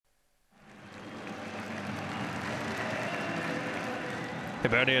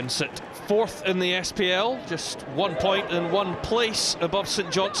Hibernian sit 4th in the SPL, just 1 point and 1 place above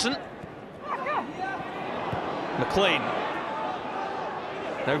St Johnstone. MacLean.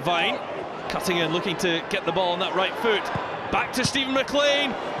 Now Vine, cutting in, looking to get the ball on that right foot. Back to Steven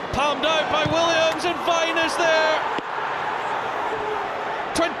MacLean, palmed out by Williams, and Vine is there.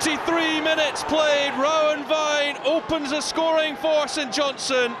 23 minutes played, Rowan Vine opens the scoring for St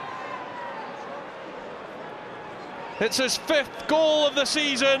Johnstone. It's his 5th goal of the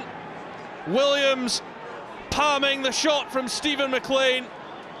season. Williams palming the shot from Steven MacLean,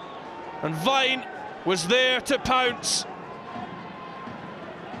 and Vine was there to pounce.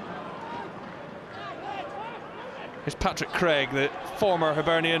 Here's Patrick Cregg, the former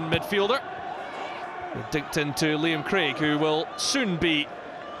Hibernian midfielder. He dinked into Leigh Griffiths, who will soon be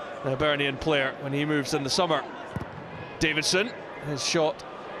the Hibernian player when he moves in the summer. Davidson, his shot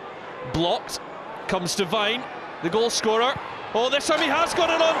blocked, comes to Vine, the goal scorer. Oh, this time he has got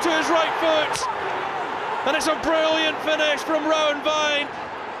it onto his right foot, and it's a brilliant finish from Rowan Vine.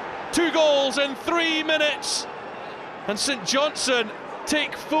 2 goals in 3 minutes, and St Johnstone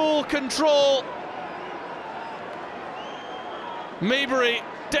take full control. Maybury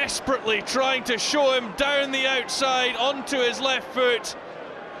desperately trying to show him down the outside onto his left foot,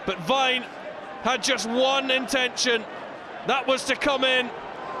 but Vine had just one intention, that was to come in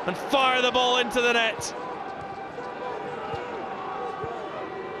and fire the ball into the net.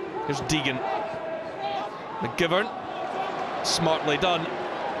 Here's Deegan. McGivern, smartly done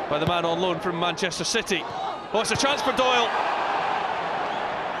by the man on loan from Manchester City. Oh, it's a chance for Doyle,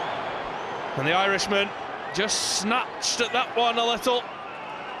 and the Irishman just snatched at that one a little.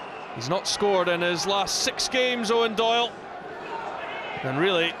 He's not scored in his last 6 games, Owen Doyle, and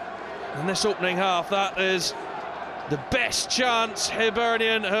really in this opening half that is the best chance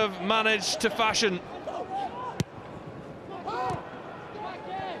Hibernian have managed to fashion.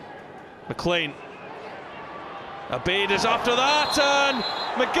 MacLean, Abaid is after that, and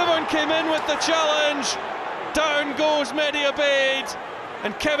McGivern came in with the challenge. Down goes Mehdi Abaid,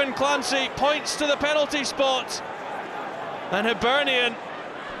 and Kevin Clancy points to the penalty spot, and Hibernian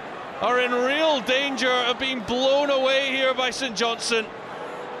are in real danger of being blown away here by St Johnstone.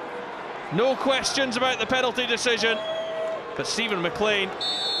 No questions about the penalty decision, but Steven MacLean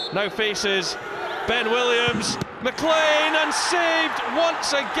now faces Ben Williams. MacLean, and saved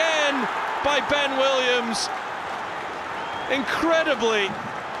once again by Ben Williams. Incredibly,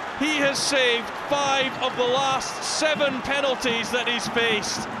 he has saved 5 of the last 7 penalties that he's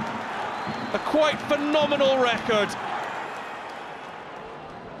faced. A quite phenomenal record.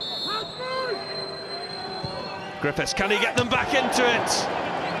 Griffiths, can he get them back into it?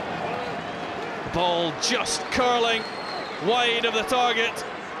 The ball just curling wide of the target.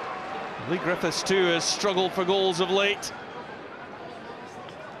 Leigh Griffiths too has struggled for goals of late.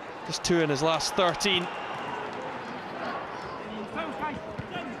 Just 2 in his last 13.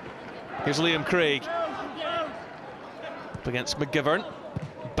 Here's Liam Craig up against McGivern.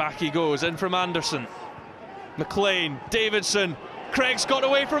 Back he goes, in from Anderson. MacLean, Davidson. Craig's got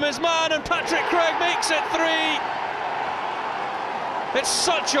away from his man, and Patrick Cregg makes it 3. It's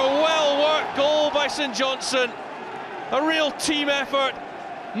such a well-worked goal by St Johnstone. A real team effort.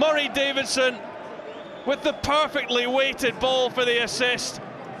 Murray Davidson with the perfectly weighted ball for the assist,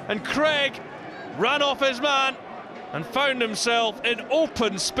 and Cregg ran off his man and found himself in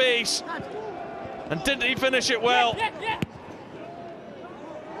open space, and didn't he finish it well?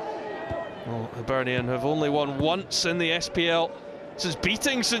 Well, Hibernian have only won once in the SPL since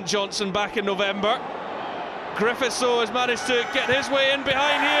beating St Johnstone back in November. Griffiths though has managed to get his way in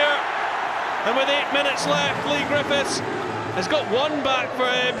behind here, and with 8 minutes left, Leigh Griffiths has got 1 back for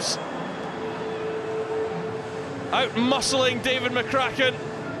Hibs. Out-muscling David McCracken,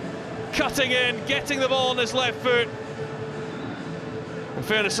 cutting in, getting the ball on his left foot. In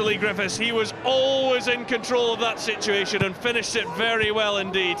fairness to Leigh Griffiths, he was always in control of that situation and finished it very well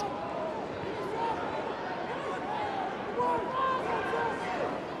indeed.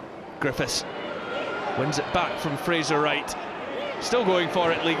 Griffiths wins it back from Fraser Wright. Still going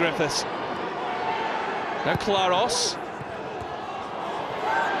for it, Leigh Griffiths. Now Claros.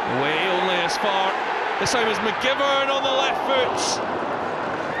 Away only as far. This time is McGivern on the left foot.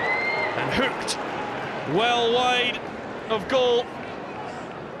 And hooked well wide of goal.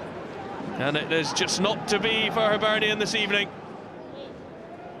 And it is just not to be for Hibernian this evening.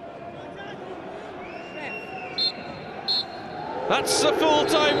 That's the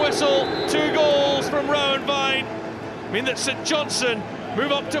full-time whistle. 2 goals from Rowan Vine mean that St Johnstone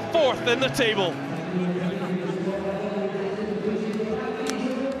move up to 4th in the table.